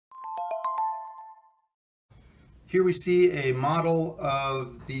Here we see a model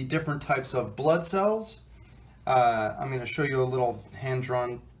of the different types of blood cells. I'm going to show you a little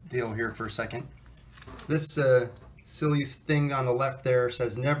hand-drawn deal here for a second. This silly thing on the left there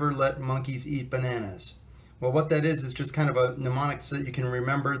says, "Never let monkeys eat bananas." Well, what that is just kind of a mnemonic so that you can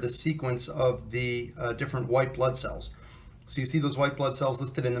remember the sequence of the different white blood cells. So you see those white blood cells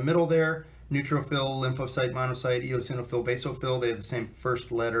listed in the middle there: neutrophil, lymphocyte, monocyte, eosinophil, basophil. They have the same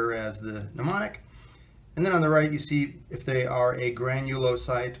first letter as the mnemonic. And then on the right, you see if they are a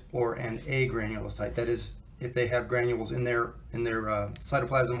granulocyte or an agranulocyte. That is, if they have granules in their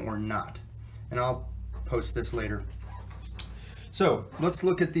cytoplasm or not. And I'll post this later. So let's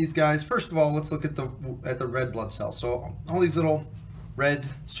look at these guys. First of all, let's look at the red blood cell. So all these little red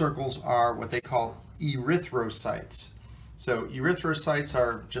circles are what they call erythrocytes. So erythrocytes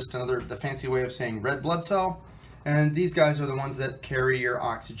are just the fancy way of saying red blood cell. And these guys are the ones that carry your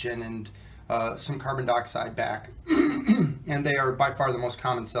oxygen and some carbon dioxide back. And they are by far the most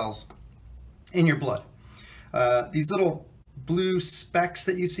common cells in your blood. These little blue specks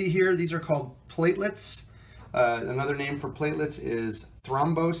that you see here, these are called platelets. Another name for platelets is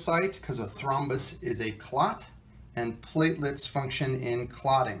thrombocyte, because a thrombus is a clot, and platelets function in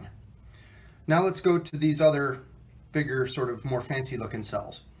clotting. Now let's go to these other bigger, sort of more fancy looking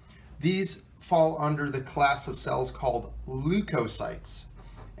cells. These fall under the class of cells called leukocytes.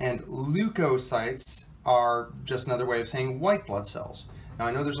 And leukocytes are just another way of saying white blood cells. Now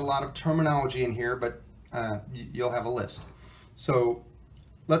I know there's a lot of terminology in here, but you'll have a list. So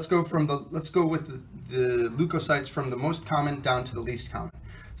let's go with the leukocytes from the most common down to the least common.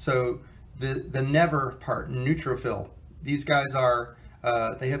 So the never part, neutrophil, these guys are,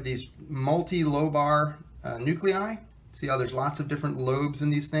 they have these multi-lobar nuclei. See how there's lots of different lobes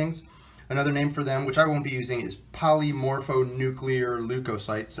in these things? Another name for them, which I won't be using, is polymorphonuclear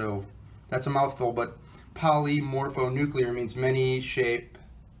leukocyte. So that's a mouthful, but polymorphonuclear means many-shape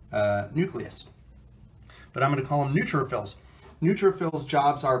nucleus. But I'm going to call them neutrophils. Neutrophils'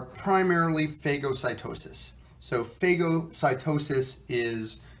 jobs are primarily phagocytosis. So phagocytosis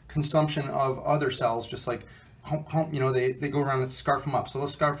is consumption of other cells, just like, they go around and scarf them up. So they'll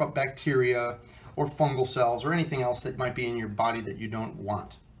scarf up bacteria or fungal cells or anything else that might be in your body that you don't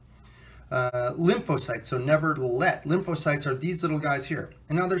want. Lymphocytes, so never let. Lymphocytes are these little guys here.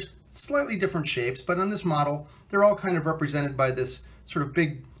 And now there's slightly different shapes, but on this model, they're all kind of represented by this sort of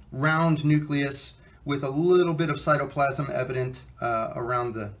big round nucleus with a little bit of cytoplasm evident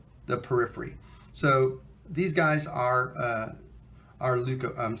around the periphery. So these guys are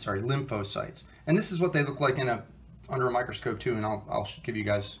lymphocytes. And this is what they look like under a microscope too, and I'll give you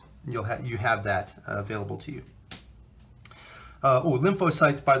guys, you have that available to you.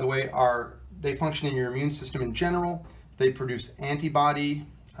 Lymphocytes, by the way, they function in your immune system in general. They produce antibody,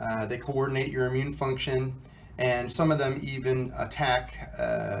 they coordinate your immune function, and some of them even attack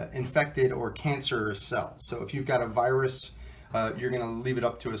infected or cancerous cells. So if you've got a virus, you're going to leave it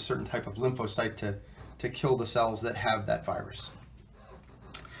up to a certain type of lymphocyte to kill the cells that have that virus.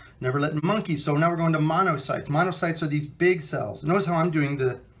 Never let monkeys. So now we're going to monocytes. Monocytes are these big cells. Notice how I'm doing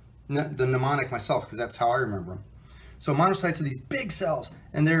the mnemonic myself, because that's how I remember them. So monocytes are these big cells,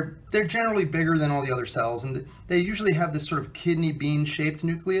 and they're generally bigger than all the other cells, and they usually have this sort of kidney bean shaped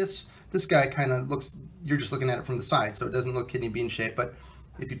nucleus. This guy kind of looks, you're just looking at it from the side, so it doesn't look kidney bean shaped, but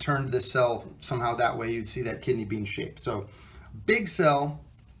if you turned this cell somehow that way, you'd see that kidney bean shape. So big cell,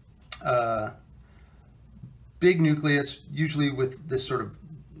 big nucleus, usually with this sort of,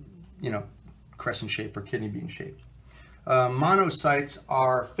 crescent shape or kidney bean shape. Monocytes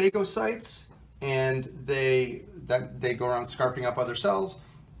are phagocytes, and they go around scarfing up other cells,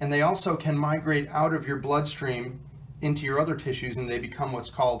 and they also can migrate out of your bloodstream into your other tissues, and they become what's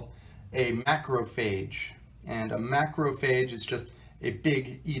called a macrophage. And a macrophage is just a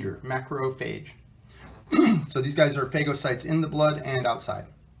big eater, macrophage. So these guys are phagocytes in the blood and outside.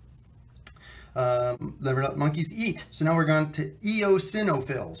 Never let monkeys eat. So now we're going to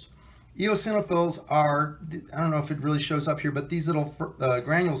eosinophils. Eosinophils are, I don't know if it really shows up here, but these little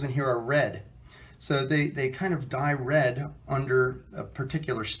granules in here are red. So they kind of dye red under a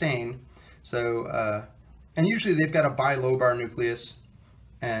particular stain. So, and usually they've got a bilobar nucleus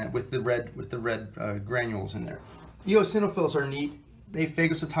and with the red granules in there. Eosinophils are neat. They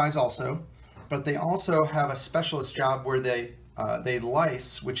phagocytize also, but they also have a specialist job where they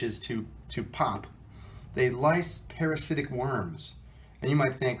lyse, which is to pop. They lyse parasitic worms. And you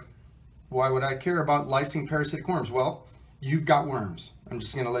might think, why would I care about lysing parasitic worms? Well, you've got worms. I'm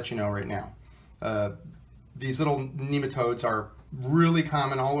just going to let you know right now. These little nematodes are really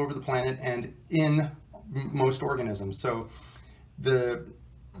common all over the planet and in most organisms. So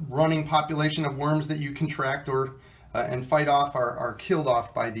running population of worms that you contract or and fight off are killed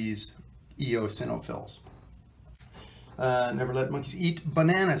off by these eosinophils. Never let monkeys eat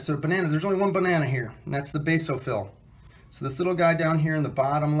bananas. So bananas, there's only one banana here, and that's the basophil. So this little guy down here in the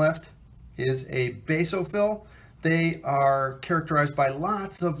bottom left is a basophil. They are characterized by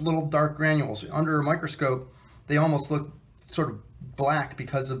lots of little dark granules. Under a microscope, they almost look sort of black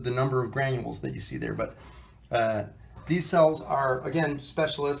because of the number of granules that you see there. But these cells are, again,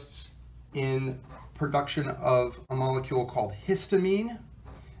 specialists in production of a molecule called histamine.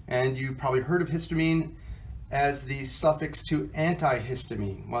 And you've probably heard of histamine as the suffix to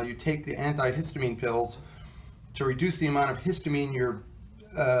antihistamine. While you take the antihistamine pills to reduce the amount of histamine you're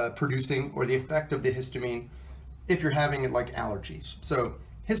producing, or the effect of the histamine, if you're having it like allergies. So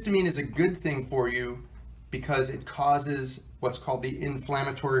histamine is a good thing for you because it causes what's called the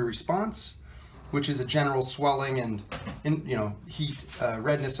inflammatory response, which is a general swelling and heat,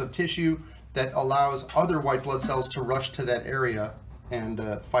 redness of tissue that allows other white blood cells to rush to that area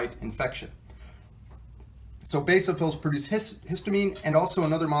and fight infection. So basophils produce histamine and also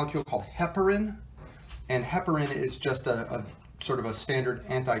another molecule called heparin. And heparin is just a sort of a standard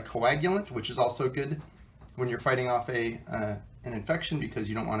anticoagulant, which is also good when you're fighting off an infection because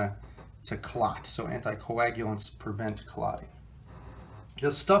you don't want to clot. So anticoagulants prevent clotting.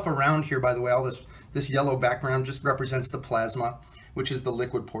 The stuff around here, by the way, all this yellow background just represents the plasma, which is the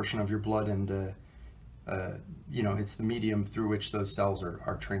liquid portion of your blood, and it's the medium through which those cells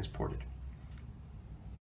are transported.